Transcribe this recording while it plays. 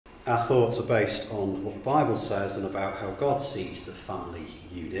Our thoughts are based on what the Bible says and about how God sees the family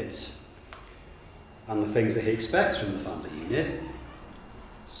unit and the things that he expects from the family unit.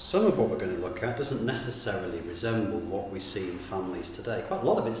 Some of what we're going to look at doesn't necessarily resemble what we see in families today. Quite a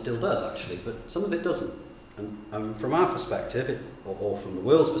lot of it still does, actually, but some of it doesn't. And from our perspective, or from the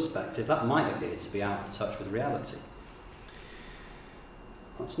world's perspective, that might appear to be out of touch with reality.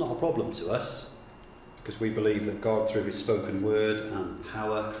 That's not a problem to us, because we believe that God, through his spoken word and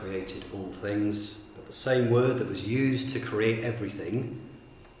power, created all things. But the same word that was used to create everything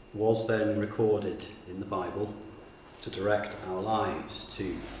was then recorded in the Bible to direct our lives,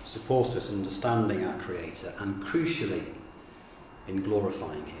 to support us in understanding our Creator, and crucially, in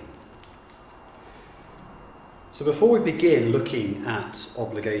glorifying him. So before we begin looking at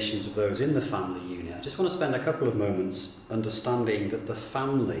obligations of those in the family unit, I just want to spend a couple of moments understanding that the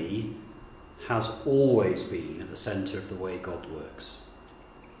family has always been at the centre of the way God works.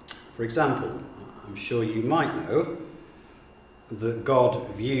 For example, I'm sure you might know that God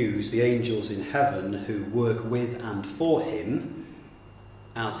views the angels in heaven who work with and for him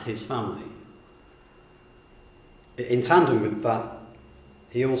as his family. In tandem with that,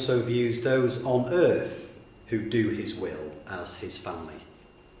 he also views those on earth who do his will as his family.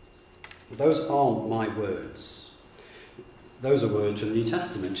 Those aren't my words. Those are words from the New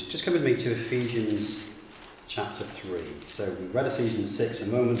Testament. Just come with me to Ephesians chapter 3. So we read Ephesians 6 a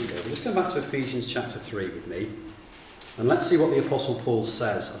moment ago. But just come back to Ephesians chapter 3 with me. And let's see what the Apostle Paul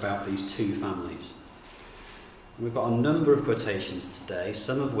says about these two families. We've got a number of quotations today,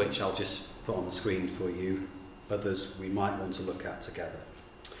 some of which I'll just put on the screen for you, others we might want to look at together.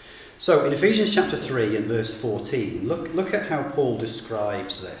 So in Ephesians chapter 3 and verse 14, look at how Paul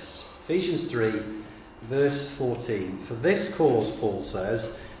describes this. Ephesians 3, verse 14. For this cause, Paul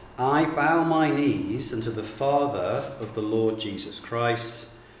says, I bow my knees unto the Father of the Lord Jesus Christ,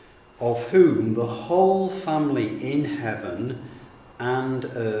 of whom the whole family in heaven and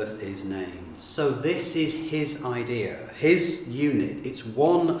earth is named. So this is his idea, his unit. It's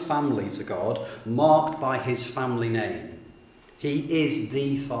one family to God, marked by his family name. He is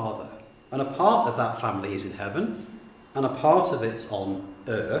the Father. And a part of that family is in heaven, and a part of it's on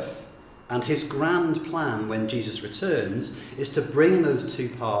earth. And his grand plan when Jesus returns is to bring those two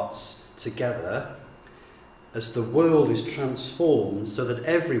parts together as the world is transformed so that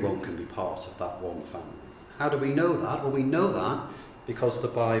everyone can be part of that one family. How do we know that? Well, we know that because the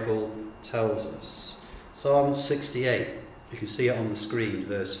Bible tells us. Psalm 68, you can see it on the screen,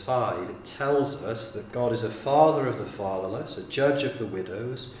 verse 5. It tells us that God is a father of the fatherless, a judge of the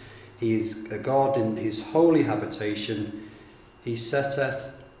widows. He is a God in his holy habitation. He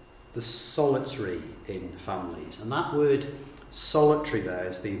setteth the solitary in families. And that word solitary there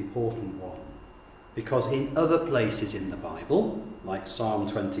is the important one. Because in other places in the Bible, like Psalm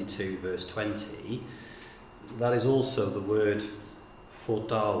 22 verse 20, that is also the word for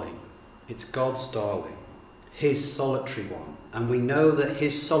darling. It's God's darling, his solitary one. And we know that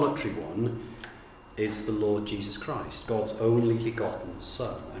his solitary one is the Lord Jesus Christ, God's only begotten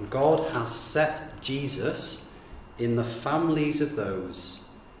Son. And God has set Jesus in the families of those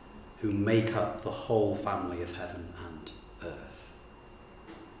who make up the whole family of heaven and earth.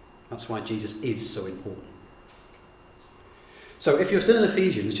 That's why Jesus is so important. So if you're still in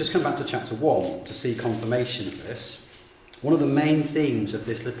Ephesians, just come back to chapter 1 to see confirmation of this. One of the main themes of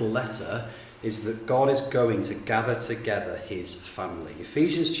this little letter is that God is going to gather together his family.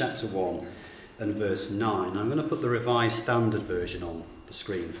 Ephesians chapter 1 and verse 9. I'm going to put the Revised Standard Version on the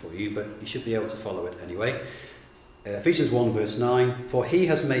screen for you, but you should be able to follow it anyway. Ephesians 1 verse 9. For he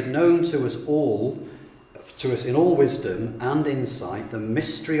has made known to us in all wisdom and insight the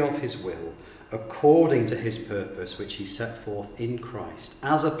mystery of his will, according to his purpose which he set forth in Christ,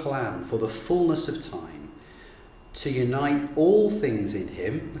 as a plan for the fullness of time, to unite all things in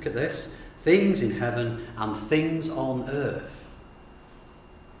him. Look at this. Things in heaven and things on earth.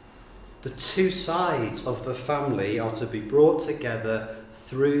 The two sides of the family are to be brought together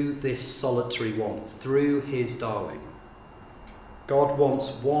through this solitary one, through his darling. God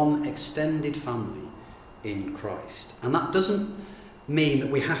wants one extended family in Christ. And that doesn't mean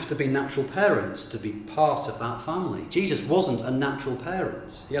that we have to be natural parents to be part of that family. Jesus wasn't a natural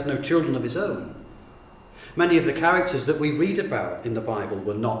parent. He had no children of his own. Many of the characters that we read about in the Bible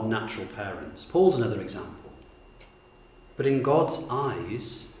were not natural parents. Paul's another example. But in God's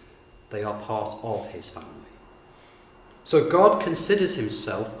eyes, they are part of his family. So God considers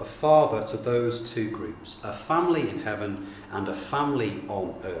himself a father to those two groups, a family in heaven and a family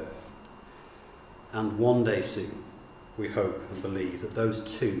on earth. And one day soon, we hope and believe that those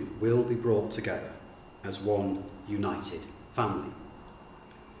two will be brought together as one united family.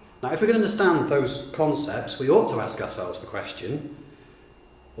 Now, if we can understand those concepts, we ought to ask ourselves the question,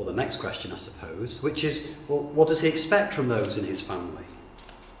 or the next question, I suppose, which is, well, what does he expect from those in his family?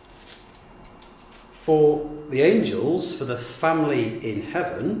 For the angels, for the family in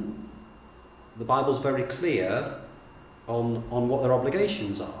heaven, the Bible's very clear on what their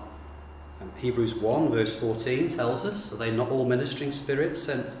obligations are. Hebrews 1 verse 14 tells us, are they not all ministering spirits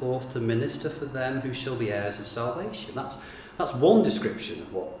sent forth to minister for them who shall be heirs of salvation? That's one description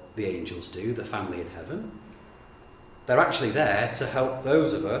of what the angels do, the family in heaven. They're actually there to help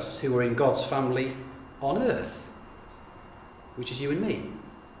those of us who are in God's family on earth, which is you and me.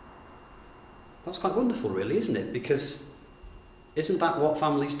 That's quite wonderful, really, isn't it? Because isn't that what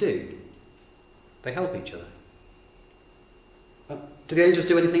families do? They help each other. Do the angels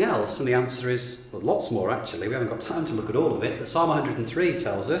do anything else? And the answer is, well, lots more actually. We haven't got time to look at all of it. But Psalm 103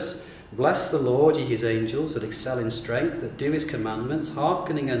 tells us, bless the Lord, ye his angels, that excel in strength, that do his commandments,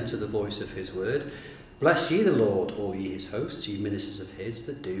 hearkening unto the voice of his word. Bless ye the Lord, all ye his hosts, ye ministers of his,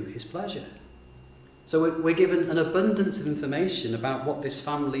 that do his pleasure. So we're given an abundance of information about what this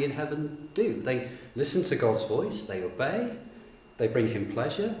family in heaven do. They listen to God's voice, they obey, they bring him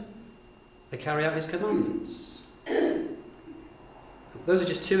pleasure, they carry out his commandments. Those are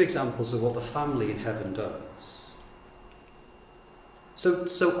just two examples of what the family in heaven does.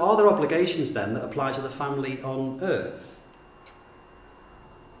 So are there obligations then that apply to the family on earth?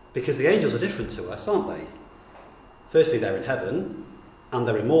 Because the angels are different to us, aren't they? Firstly, they're in heaven, and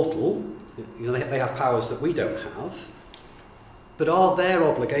they're immortal. You know, they have powers that we don't have. But are their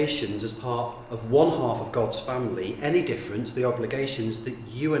obligations as part of one half of God's family any different to the obligations that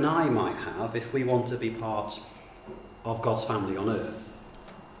you and I might have if we want to be part of God's family on earth?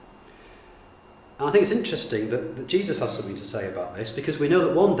 And I think it's interesting that Jesus has something to say about this, because we know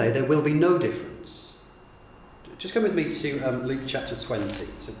that one day there will be no difference. Just come with me to Luke chapter 20.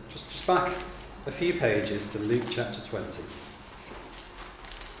 So just back a few pages to Luke chapter 20.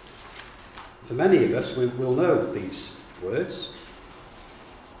 For many of us, we'll know these words.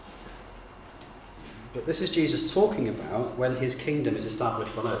 But this is Jesus talking about when his kingdom is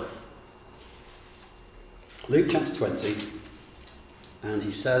established on earth. Luke chapter 20, and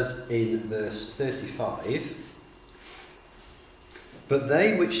he says in verse 35, but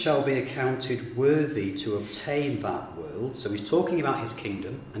they which shall be accounted worthy to obtain that world, so he's talking about his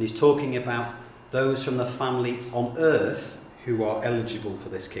kingdom, and he's talking about those from the family on earth who are eligible for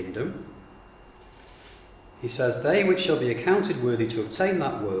this kingdom. He says, they which shall be accounted worthy to obtain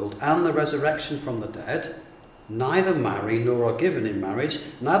that world and the resurrection from the dead, neither marry nor are given in marriage,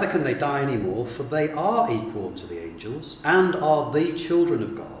 neither can they die any more, for they are equal unto the angels, and are the children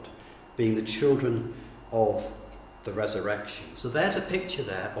of God, being the children of the resurrection. So there's a picture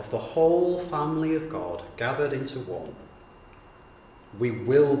there of the whole family of God gathered into one. We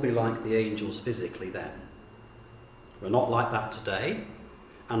will be like the angels physically then. We're not like that today,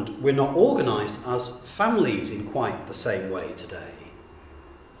 and we're not organised as families in quite the same way today.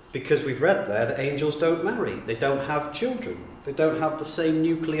 Because we've read there that angels don't marry, they don't have children, they don't have the same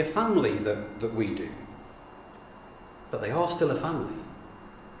nuclear family that we do. But they are still a family.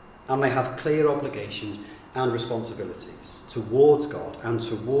 And they have clear obligations and responsibilities towards God and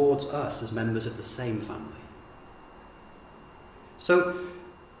towards us as members of the same family. So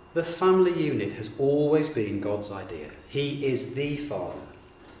the family unit has always been God's idea. He is the Father.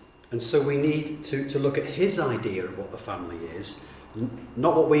 And so we need to look at his idea of what the family is,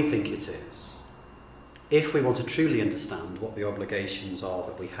 not what we think it is, if we want to truly understand what the obligations are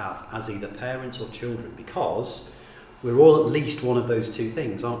that we have as either parents or children, because we're all at least one of those two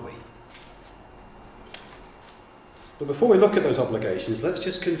things, aren't we? But before we look at those obligations, let's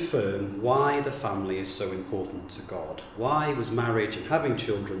just confirm why the family is so important to God. Why was marriage and having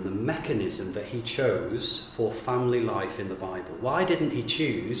children the mechanism that he chose for family life in the Bible? Why didn't he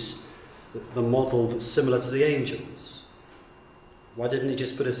choose the model that's similar to the angels? Why didn't he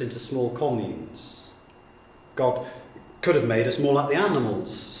just put us into small communes? God could have made us more like the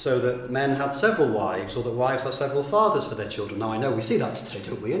animals, so that men had several wives, or that wives have several fathers for their children. Now I know we see that today,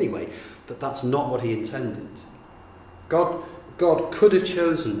 don't we, anyway? But that's not what he intended. God could have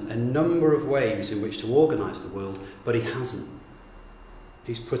chosen a number of ways in which to organise the world, but he hasn't.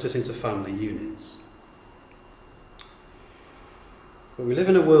 He's put us into family units. But we live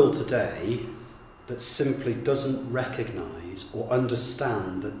in a world today that simply doesn't recognise or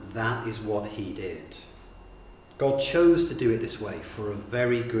understand that that is what he did. God chose to do it this way for a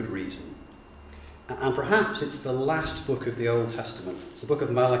very good reason. And perhaps it's the last book of the Old Testament, it's the book of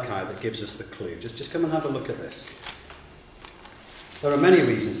Malachi, that gives us the clue. Just come and have a look at this. There are many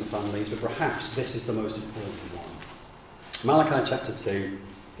reasons for families, but perhaps this is the most important one. Malachi chapter 2,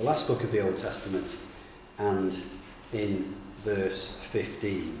 the last book of the Old Testament and in verse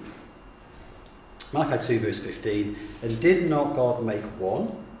 15. Malachi 2 verse 15, and did not God make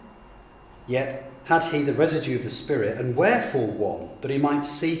one? Yet had he the residue of the Spirit, and wherefore one? That he might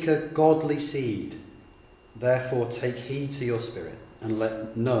seek a godly seed. Therefore take heed to your spirit, and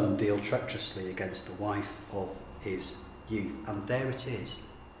let none deal treacherously against the wife of his youth. And there it is.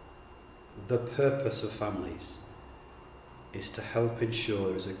 The purpose of families is to help ensure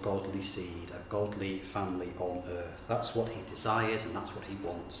there is a godly seed, a godly family on earth. That's what he desires and that's what he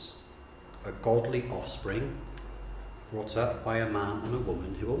wants. A godly offspring brought up by a man and a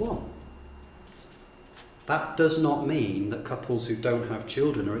woman who are one. That does not mean that couples who don't have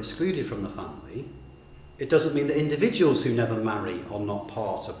children are excluded from the family. It doesn't mean that individuals who never marry are not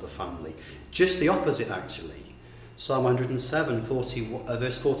part of the family. Just the opposite, actually. Psalm 107,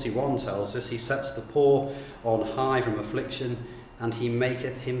 verse 41 tells us, he sets the poor on high from affliction, and he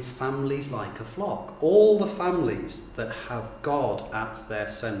maketh him families like a flock. All the families that have God at their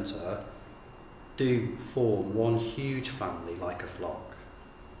centre do form one huge family like a flock.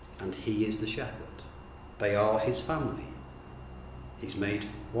 And he is the shepherd. They are his family. He's made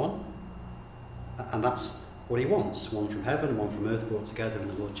one. And that's what he wants. One from heaven, one from earth, brought together in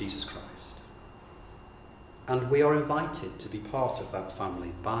the Lord Jesus Christ. And we are invited to be part of that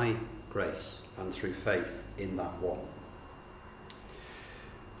family by grace and through faith in that one.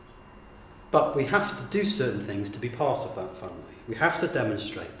 But we have to do certain things to be part of that family. We have to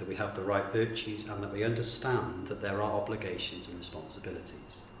demonstrate that we have the right virtues and that we understand that there are obligations and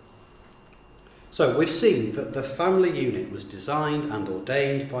responsibilities. So we've seen that the family unit was designed and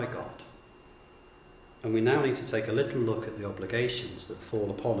ordained by God. And we now need to take a little look at the obligations that fall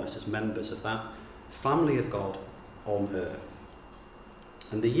upon us as members of that family of God on earth.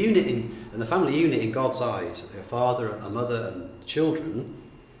 And the family unit in God's eyes, a father, a mother and children,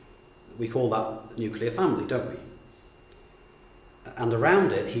 we call that nuclear family, don't we? And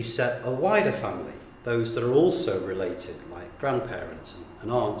around it he set a wider family, those that are also related, like grandparents and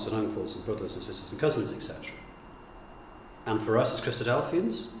aunts and uncles and brothers and sisters and cousins, etc. And for us as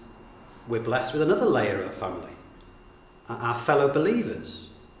Christadelphians, we're blessed with another layer of family, our fellow believers.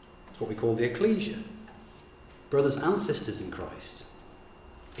 It's what we call the ecclesia, brothers and sisters in Christ.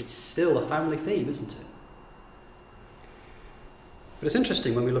 It's still a family theme, isn't it? But it's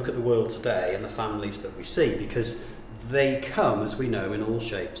interesting when we look at the world today and the families that we see, because they come, as we know, in all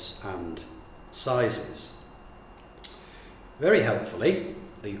shapes and sizes. Very helpfully,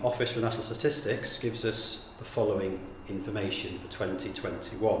 the Office for National Statistics gives us the following information for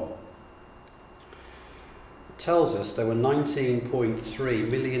 2021. It tells us there were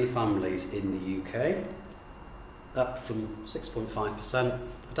 19.3 million families in the UK, up from 6.5%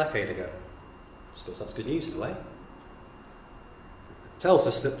 a decade ago. I suppose that's good news in a way. It tells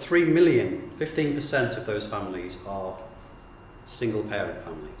us that 3 million, 15% of those families, are single parent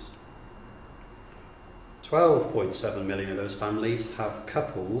families. 12.7 million of those families have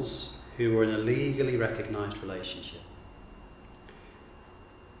couples who are in a legally recognised relationship.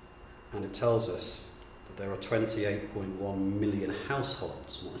 And it tells us that there are 28.1 million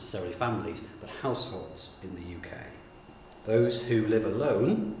households, not necessarily families, but households in the UK. Those who live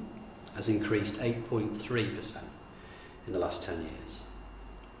alone has increased 8.3% in the last 10 years.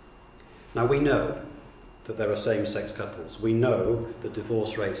 Now we know that there are same-sex couples. We know that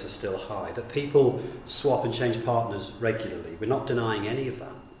divorce rates are still high, that people swap and change partners regularly. We're not denying any of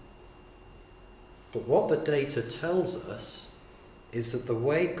that. But what the data tells us is that the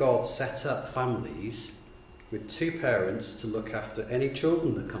way God set up families with two parents to look after any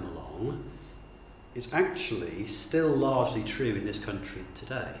children that come along is actually still largely true in this country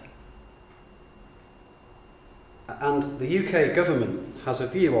today. And the UK government has a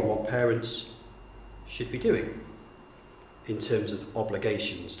view on what parents should be doing in terms of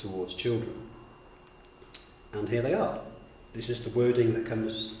obligations towards children. And here they are. This is the wording that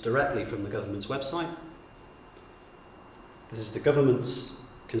comes directly from the government's website. This is the government's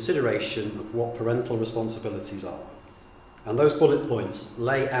consideration of what parental responsibilities are. And those bullet points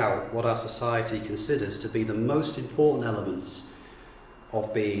lay out what our society considers to be the most important elements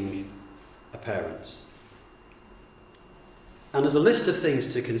of being a parent. And as a list of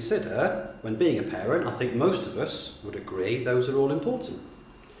things to consider when being a parent, I think most of us would agree those are all important.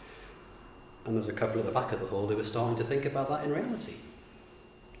 And there's a couple at the back of the hall who are starting to think about that in reality.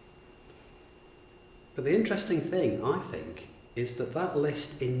 But the interesting thing, I think, is that that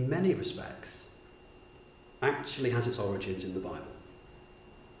list, in many respects, actually has its origins in the Bible.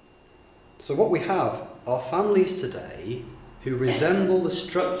 So what we have are families today who resemble the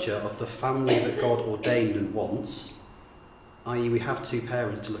structure of the family that God ordained and wants, i.e. we have two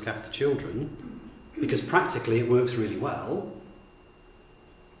parents to look after children, because practically it works really well.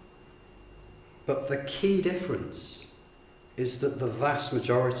 But the key difference is that the vast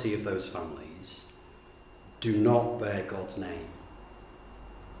majority of those families do not bear God's name,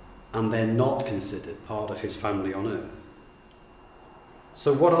 and they're not considered part of his family on earth.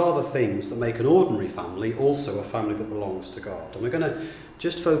 So what are the things that make an ordinary family also a family that belongs to God? And we're going to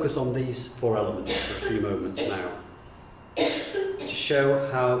just focus on these four elements for a few moments now, to show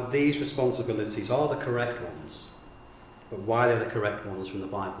how these responsibilities are the correct ones, but why they're the correct ones from the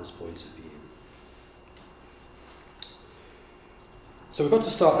Bible's point of view. So we've got to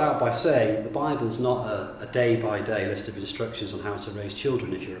start out by saying that the Bible's not a day-by-day list of instructions on how to raise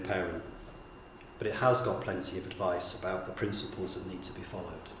children if you're a parent, but it has got plenty of advice about the principles that need to be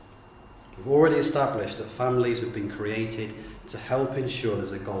followed. We've already established that families have been created to help ensure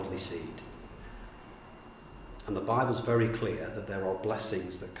there's a godly seed. And the Bible's very clear that there are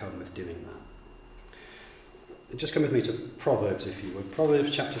blessings that come with doing that. Just come with me to Proverbs, if you would.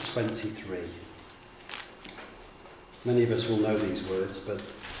 Proverbs chapter 23. Many of us will know these words, but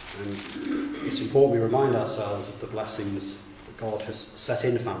it's important we remind ourselves of the blessings that God has set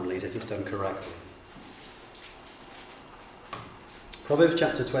in families if it's done correctly. Proverbs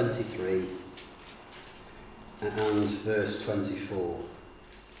chapter 23 and verse 24.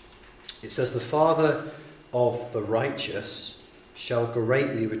 It says, "The father of the righteous shall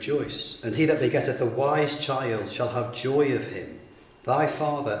greatly rejoice, and he that begetteth a wise child shall have joy of him. Thy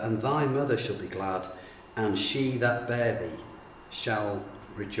father and thy mother shall be glad, and she that bare thee shall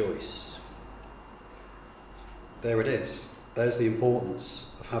rejoice." There it is. There's the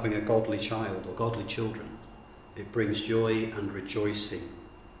importance of having a godly child or godly children. It brings joy and rejoicing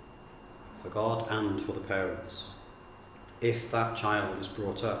for God and for the parents, if that child is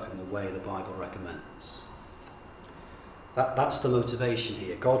brought up in the way the Bible recommends. That's the motivation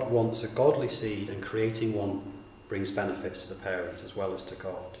here. God wants a godly seed, and creating one brings benefits to the parents as well as to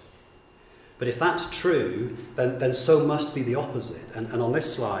God. But if that's true, then so must be the opposite. And on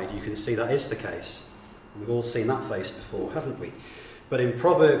this slide, you can see that is the case. We've all seen that face before, haven't we? But in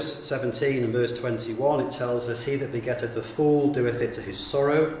Proverbs 17 and verse 21, it tells us, "He that begetteth a fool doeth it to his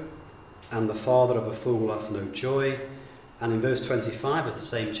sorrow, and the father of a fool hath no joy." And in verse 25 of the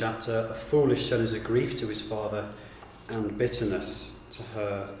same chapter, "A foolish son is a grief to his father, and bitterness to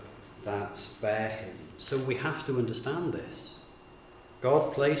her that bare him." So we have to understand this.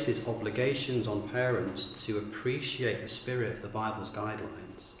 God places obligations on parents to appreciate the spirit of the Bible's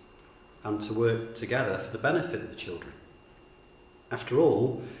guidelines and to work together for the benefit of the children. After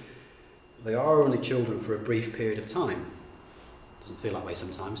all, they are only children for a brief period of time. It doesn't feel that way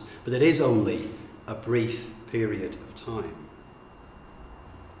sometimes, but it is only a brief period of time.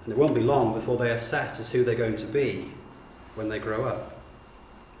 And it won't be long before they are set as who they're going to be when they grow up.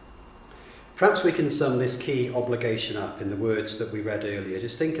 Perhaps we can sum this key obligation up in the words that we read earlier.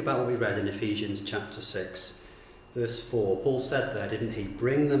 Just think about what we read in Ephesians chapter 6, verse 4. Paul said there, didn't he?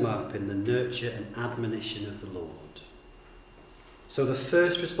 "Bring them up in the nurture and admonition of the Lord." So the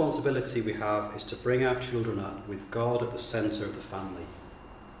first responsibility we have is to bring our children up with God at the centre of the family.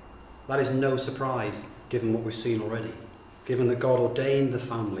 That is no surprise, given what we've seen already, given that God ordained the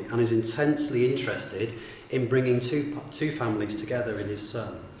family and is intensely interested in bringing two families together in his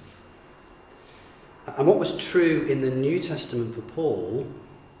Son. And what was true in the New Testament for Paul,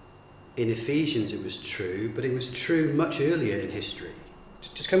 in Ephesians it was true, but it was true much earlier in history.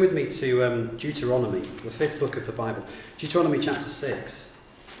 Just come with me to Deuteronomy, the 5th book of the Bible. Deuteronomy chapter 6.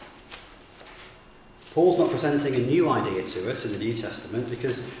 Paul's not presenting a new idea to us in the New Testament,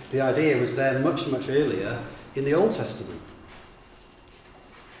 because the idea was there much, much earlier in the Old Testament.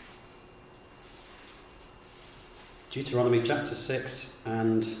 Deuteronomy chapter 6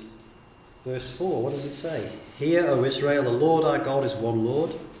 and verse 4, what does it say? "Hear, O Israel, the Lord our God is one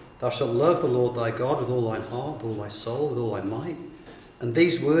Lord. Thou shalt love the Lord thy God with all thine heart, with all thy soul, with all thy might. And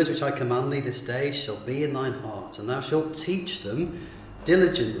these words which I command thee this day shall be in thine heart, and thou shalt teach them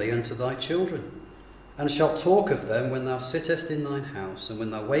diligently unto thy children, and shalt talk of them when thou sittest in thine house, and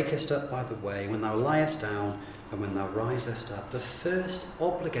when thou wakest up by the way, when thou liest down, and when thou risest up." The first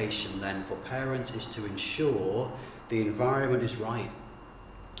obligation then for parents is to ensure the environment is right,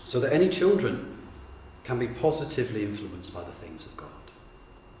 so that any children can be positively influenced by the things of God.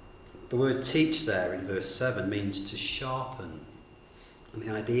 The word "teach" there in verse 7 means to sharpen. And the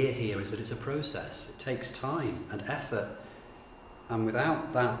idea here is that it's a process. It takes time and effort. And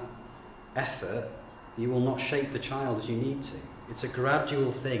without that effort, you will not shape the child as you need to. It's a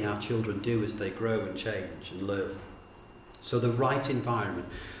gradual thing our children do as they grow and change and learn. So the right environment.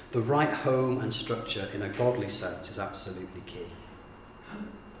 The right home and structure in a godly sense is absolutely key.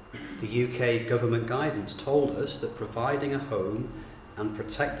 The UK government guidance told us that providing a home and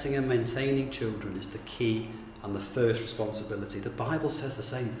protecting and maintaining children is the key and the first responsibility. The Bible says the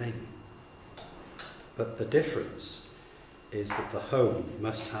same thing. But the difference is that the home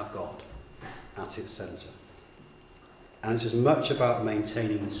must have God at its centre. And it's as much about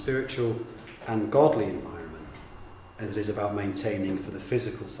maintaining the spiritual and godly environment as it is about maintaining for the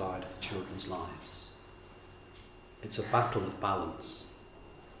physical side of the children's lives. It's a battle of balance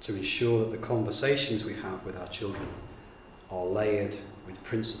to ensure that the conversations we have with our children are layered with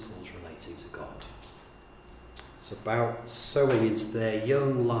principles relating to God. It's about sowing into their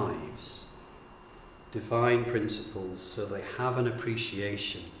young lives divine principles so they have an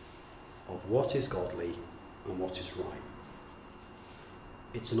appreciation of what is godly and what is right.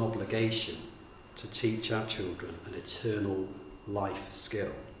 It's an obligation to teach our children an eternal life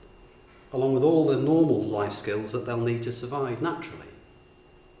skill, along with all the normal life skills that they'll need to survive naturally.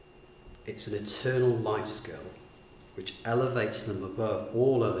 It's an eternal life skill which elevates them above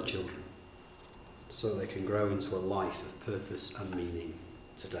all other children so they can grow into a life of purpose and meaning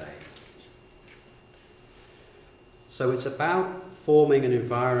today. So it's about forming an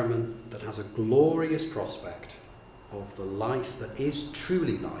environment that has a glorious prospect of the life that is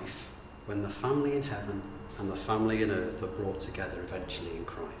truly life when the family in heaven and the family in earth are brought together eventually in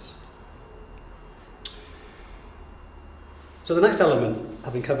Christ. So the next element,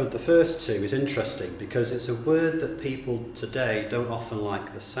 having covered the first two, is interesting because it's a word that people today don't often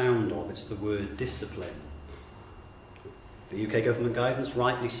like the sound of. It's the word discipline. The UK government guidance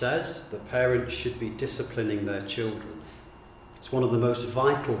rightly says that parents should be disciplining their children. It's one of the most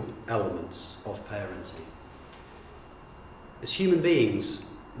vital elements of parenting. As human beings,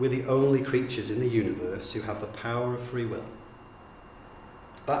 we're the only creatures in the universe who have the power of free will.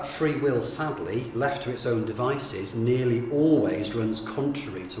 That free will, sadly, left to its own devices, nearly always runs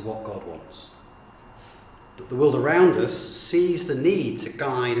contrary to what God wants. That the world around us sees the need to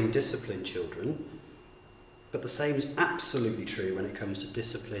guide and discipline children, but the same is absolutely true when it comes to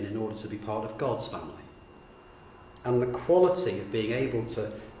discipline in order to be part of God's family. And the quality of being able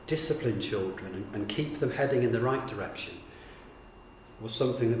to discipline children and keep them heading in the right direction was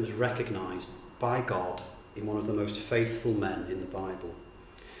something that was recognised by God in one of the most faithful men in the Bible.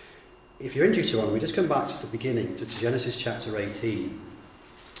 If you're in Deuteronomy, just come back to the beginning, to Genesis chapter 18,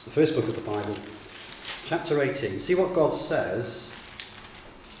 the first book of the Bible, chapter 18. See what God says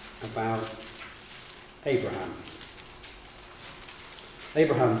about Abraham.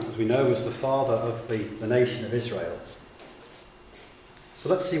 Abraham, as we know, was the father of the nation of Israel. So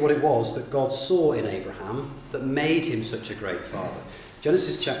let's see what it was that God saw in Abraham that made him such a great father.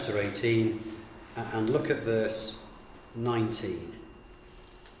 Genesis chapter 18, and look at verse 19.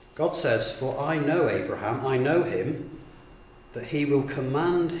 God says, "For I know Abraham, I know him, that he will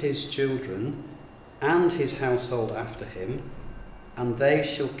command his children and his household after him, and they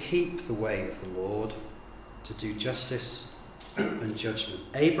shall keep the way of the Lord to do justice and judgment."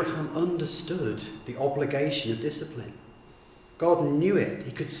 Abraham understood the obligation of discipline. God knew it,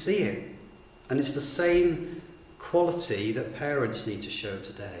 he could see it, and it's the same quality that parents need to show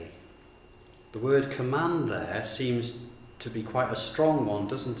today. The word command there seems to be quite a strong one,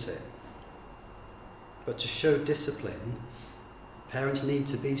 doesn't it? But to show discipline, parents need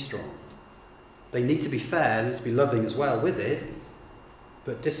to be strong. They need to be fair, they need to be loving as well with it,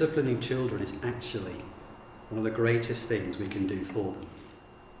 but disciplining children is actually one of the greatest things we can do for them.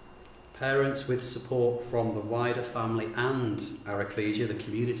 Parents with support from the wider family and our ecclesia, the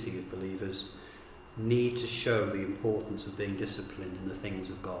community of believers, need to show the importance of being disciplined in the things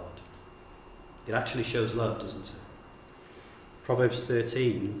of God. It actually shows love, doesn't it? Proverbs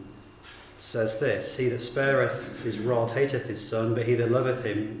 13 says this, "He that spareth his rod hateth his son, but he that loveth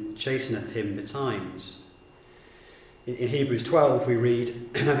him chasteneth him betimes." In Hebrews 12 we read,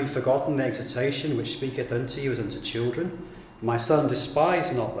 "Have ye forgotten the exhortation which speaketh unto you as unto children? My son,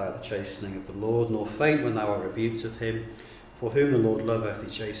 despise not thou the chastening of the Lord, nor faint when thou art rebuked of him. For whom the Lord loveth, he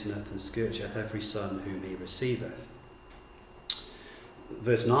chasteneth, and scourgeth every son whom he receiveth."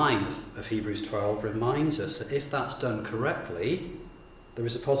 Verse 9 of Hebrews 12 reminds us that if that's done correctly, there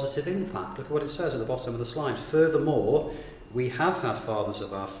is a positive impact. Look at what it says at the bottom of the slide. "Furthermore, we have had fathers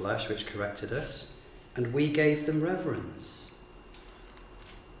of our flesh which corrected us, and we gave them reverence."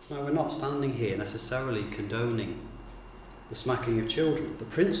 Now, we're not standing here necessarily condoning the smacking of children. The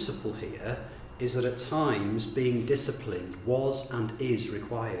principle here is that at times being disciplined was and is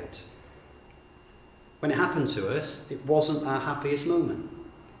required. When it happened to us, it wasn't our happiest moment.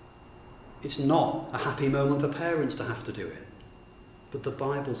 It's not a happy moment for parents to have to do it. But the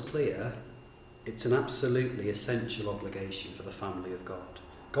Bible's clear, it's an absolutely essential obligation for the family of God.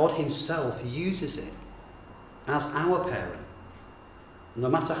 God himself uses it as our parent, no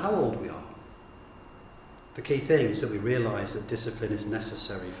matter how old we are. The key thing is that we realise that discipline is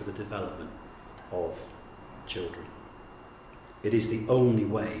necessary for the development of children. It is the only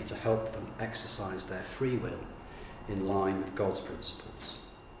way to help them exercise their free will in line with God's principles.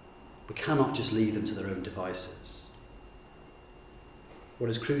 We cannot just leave them to their own devices. What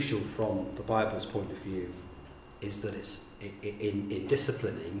is crucial from the Bible's point of view is that in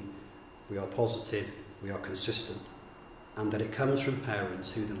disciplining, we are positive, we are consistent, and that it comes from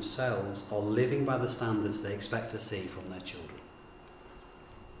parents who themselves are living by the standards they expect to see from their children.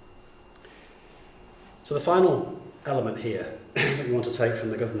 So the final element here that we want to take from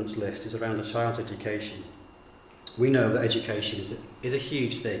the government's list is around a child's education. We know that education is a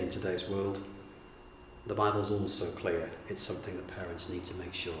huge thing in today's world. The Bible's also clear. It's something that parents need to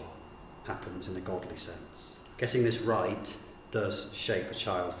make sure happens in a godly sense. Getting this right does shape a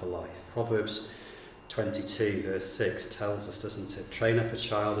child for life. Proverbs 22 verse 6 tells us, doesn't it? Train up a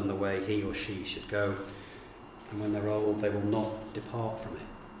child in the way he or she should go, and when they're old they will not depart from it.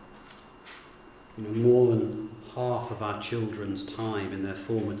 More than half of our children's time in their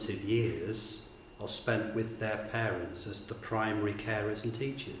formative years are spent with their parents as the primary carers and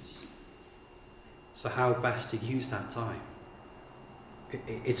teachers. So how best to use that time?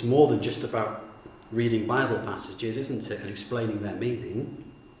 It's more than just about reading Bible passages, isn't it, and explaining their meaning.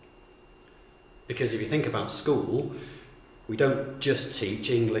 Because if you think about school, we don't just teach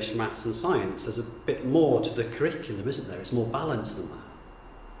English, maths and science. There's a bit more to the curriculum, isn't there? It's more balanced than that.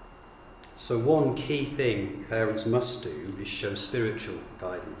 So one key thing parents must do is show spiritual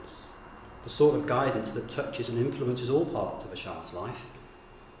guidance. The sort of guidance that touches and influences all parts of a child's life.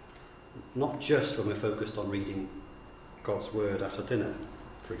 Not just when we're focused on reading God's word after dinner,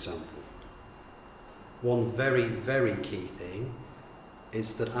 for example. One very, very key thing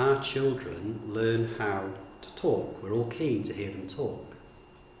is that our children learn how to talk. We're all keen to hear them talk.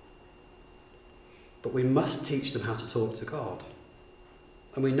 But we must teach them how to talk to God.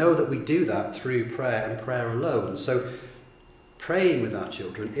 And we know that we do that through prayer and prayer alone. So praying with our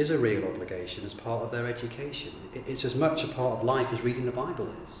children is a real obligation as part of their education. It's as much a part of life as reading the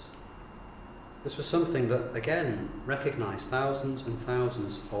Bible is. This was something that, again, recognised thousands and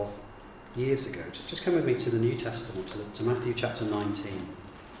thousands of years ago. Just come with me to the New Testament, to Matthew chapter 19.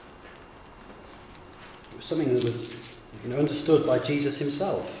 It was something that was understood by Jesus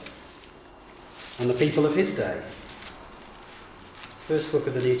himself and the people of his day. First book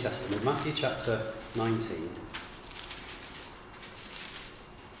of the New Testament, Matthew chapter 19.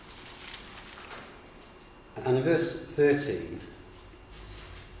 And in verse 13,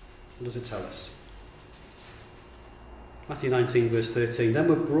 what does it tell us? Matthew 19 verse 13. Then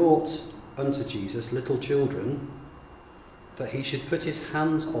were brought unto Jesus little children, that he should put his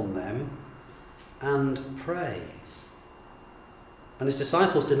hands on them and pray. And his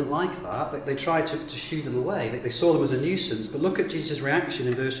disciples didn't like that. They tried to shoo them away. They saw them as a nuisance. But look at Jesus' reaction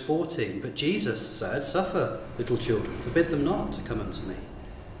in verse 14. But Jesus said, Suffer little children, forbid them not to come unto me.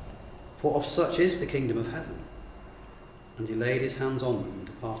 For of such is the kingdom of heaven. And he laid his hands on them and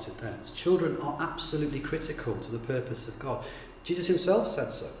departed thence. Children are absolutely critical to the purpose of God. Jesus himself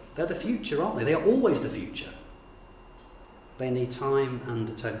said so. They're the future, aren't they? They are always the future. They need time and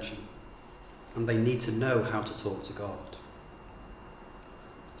attention. And they need to know how to talk to God.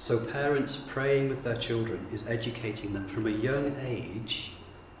 So parents praying with their children is educating them from a young age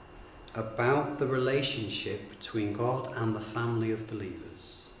about the relationship between God and the family of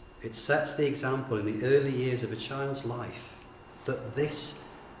believers. It sets the example in the early years of a child's life that this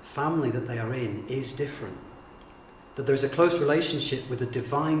family that they are in is different. That there is a close relationship with a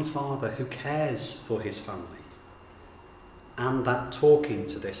divine Father who cares for his family. And that talking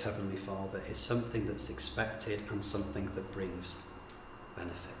to this Heavenly Father is something that's expected and something that brings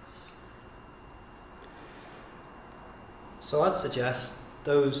benefits. So I'd suggest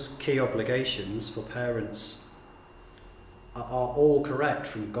those key obligations for parents are all correct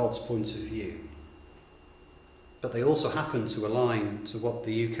from God's point of view. But they also happen to align to what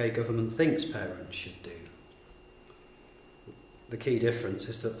the UK government thinks parents should do. The key difference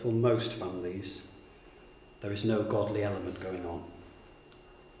is that for most families, there is no godly element going on.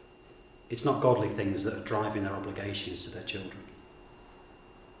 It's not godly things that are driving their obligations to their children.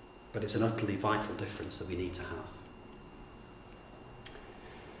 But it's an utterly vital difference that we need to have.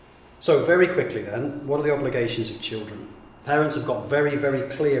 So very quickly then, what are the obligations of children? Parents have got very, very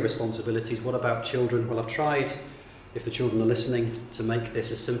clear responsibilities. What about children? Well, I've tried, if the children are listening, to make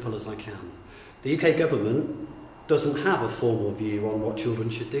this as simple as I can. The UK government doesn't have a formal view on what children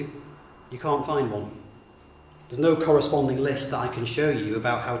should do. You can't find one. There's no corresponding list that I can show you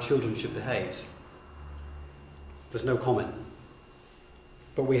about how children should behave. There's no comment.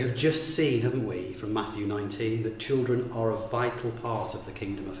 But we have just seen, haven't we, from Matthew 19, that children are a vital part of the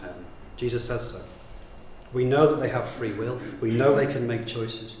kingdom of heaven. Jesus says so. We know that they have free will. We know they can make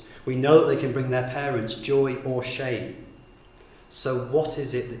choices. We know that they can bring their parents joy or shame. So what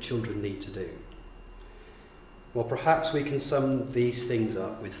is it that children need to do? Well, perhaps we can sum these things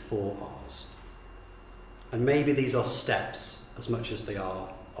up with 4 R's. And maybe these are steps as much as they are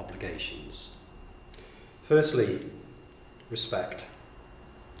obligations. Firstly, respect.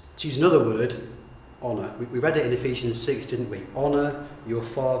 To use another word, honour. We read it in Ephesians 6, didn't we? Honour your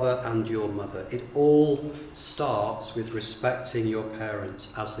father and your mother. It all starts with respecting your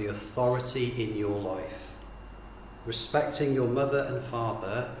parents as the authority in your life. Respecting your mother and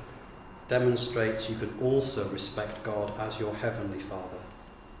father demonstrates you can also respect God as your heavenly Father.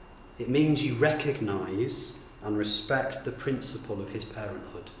 It means you recognise and respect the principle of his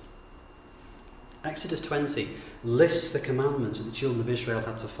parenthood. Exodus 20 lists the commandments that the children of Israel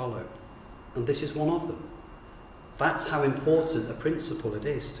had to follow, and this is one of them. That's how important a principle it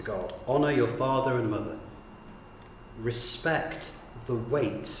is to God. Honour your father and mother. Respect the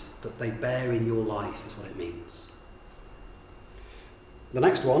weight that they bear in your life is what it means. The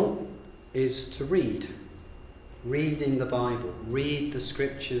next one is to read. Reading the Bible. Read the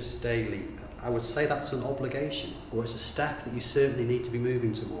scriptures daily. I would say that's an obligation, or it's a step that you certainly need to be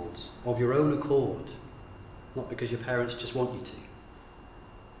moving towards, of your own accord, not because your parents just want you to.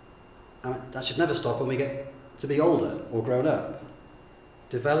 That should never stop when we get to be older or grown up.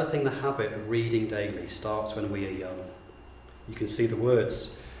 Developing the habit of reading daily starts when we are young. You can see the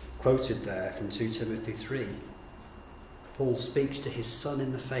words quoted there from 2 Timothy 3. Paul speaks to his son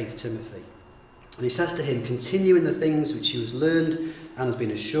in the faith, Timothy. And he says to him, continue in the things which you have learned and has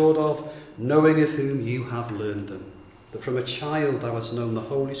been assured of, knowing of whom you have learned them, that from a child thou hast known the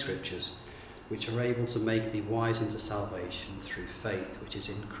holy scriptures, which are able to make thee wise into salvation through faith, which is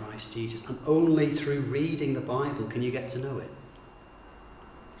in Christ Jesus. And only through reading the Bible can you get to know it.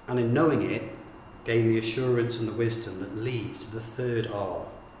 And in knowing it, gain the assurance and the wisdom that leads to the 3rd R.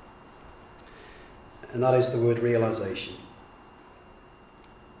 And that is the word realisation.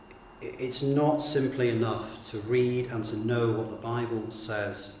 It's not simply enough to read and to know what the Bible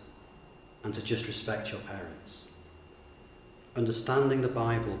says and to just respect your parents. Understanding the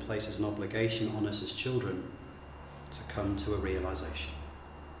Bible places an obligation on us as children to come to a realisation.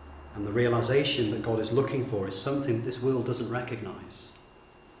 And the realisation that God is looking for is something that this world doesn't recognise.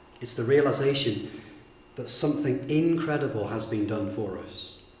 It's the realisation that something incredible has been done for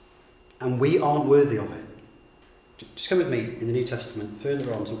us, and we aren't worthy of it. Just come with me in the New Testament,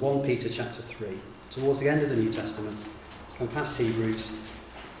 further on to 1 Peter chapter 3, towards the end of the New Testament, come past Hebrews,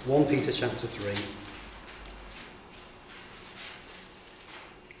 1 Peter chapter 3.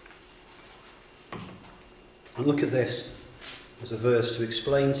 And look at this as a verse to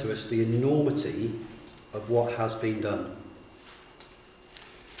explain to us the enormity of what has been done.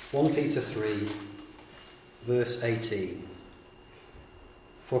 1 Peter 3, verse 18.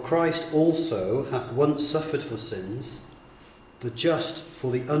 For Christ also hath once suffered for sins, the just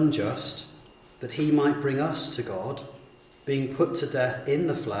for the unjust, that he might bring us to God, being put to death in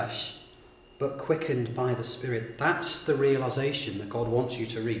the flesh, but quickened by the Spirit. That's the realisation that God wants you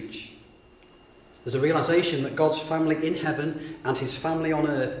to reach. There's a realisation that God's family in heaven and his family on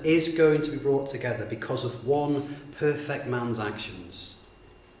earth is going to be brought together because of one perfect man's actions.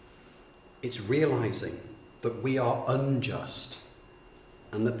 It's realising that we are unjust,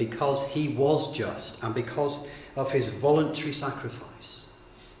 and that because he was just and because of his voluntary sacrifice,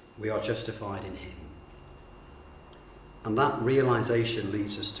 we are justified in him. And that realisation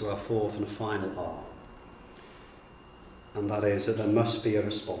leads us to our 4th and final R. And that is that there must be a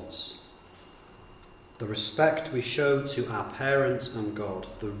response. The respect we show to our parents and God,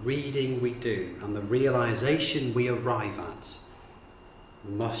 the reading we do, and the realisation we arrive at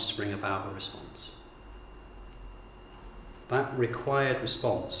must bring about a response. That required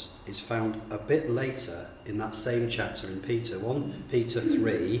response is found a bit later in that same chapter in Peter, 1 Peter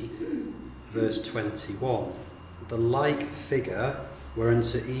 3, verse 21. The like figure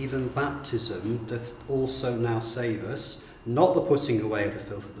whereunto even baptism doth also now save us, not the putting away of the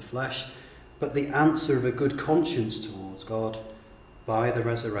filth of the flesh, but the answer of a good conscience towards God by the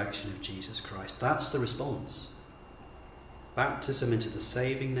resurrection of Jesus Christ. That's the response. Baptism into the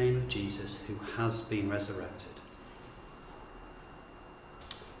saving name of Jesus, who has been resurrected.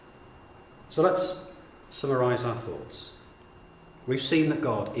 So let's summarise our thoughts. We've seen that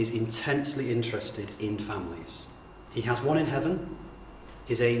God is intensely interested in families. He has one in heaven,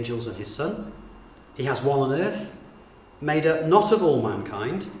 his angels and his Son. He has one on earth, made up not of all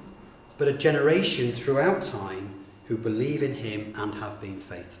mankind, but a generation throughout time who believe in him and have been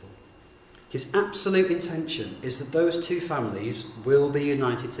faithful. His absolute intention is that those two families will be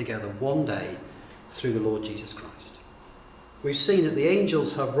united together one day through the Lord Jesus Christ. We've seen that the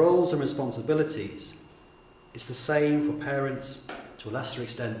angels have roles and responsibilities. It's the same for parents, to a lesser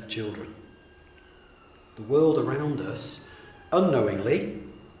extent, children. The world around us, unknowingly,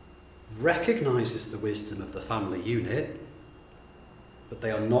 recognises the wisdom of the family unit, but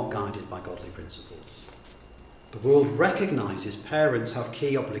they are not guided by godly principles. The world recognises parents have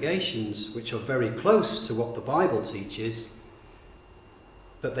key obligations which are very close to what the Bible teaches,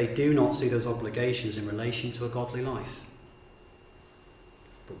 but they do not see those obligations in relation to a godly life.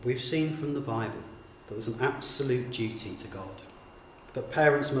 But we've seen from the Bible that there's an absolute duty to God, that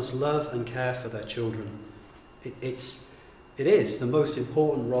parents must love and care for their children. It is the most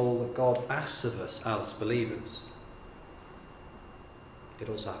important role that God asks of us as believers. It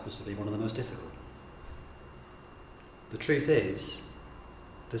also happens to be one of the most difficult. The truth is,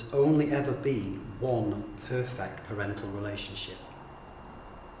 there's only ever been one perfect parental relationship.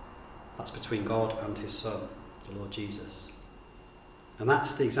 That's between God and his Son, the Lord Jesus. And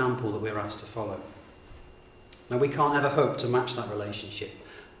that's the example that we're asked to follow. Now, we can't ever hope to match that relationship,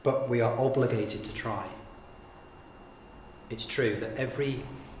 but we are obligated to try. It's true that every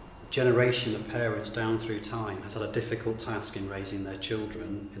generation of parents down through time has had a difficult task in raising their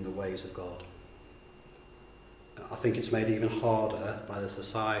children in the ways of God. I think it's made even harder by the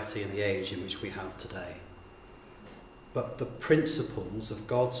society and the age in which we have today. But the principles of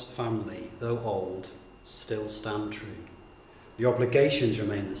God's family, though old, still stand true. The obligations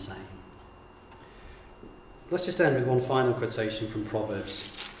remain the same. Let's just end with one final quotation from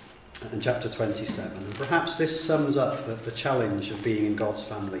Proverbs in chapter 27. And perhaps this sums up the challenge of being in God's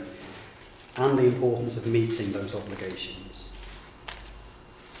family and the importance of meeting those obligations.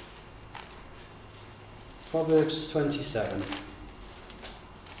 Proverbs 27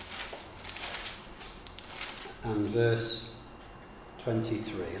 and verse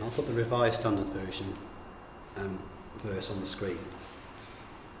 23. And I'll put the Revised Standard Version verse on the screen.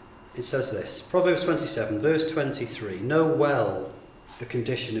 It says this, Proverbs 27, verse 23, know well the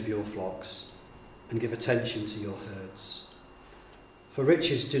condition of your flocks and give attention to your herds. For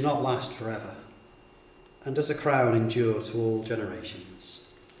riches do not last forever, and does a crown endure to all generations.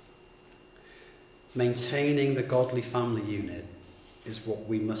 Maintaining the godly family unit is what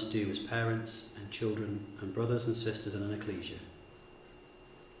we must do as parents and children and brothers and sisters in an ecclesia.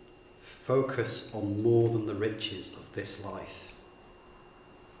 Focus on more than the riches of this life.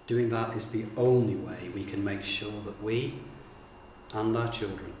 Doing that is the only way we can make sure that we and our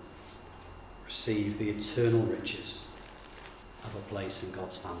children receive the eternal riches of a place in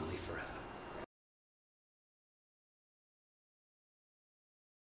God's family forever.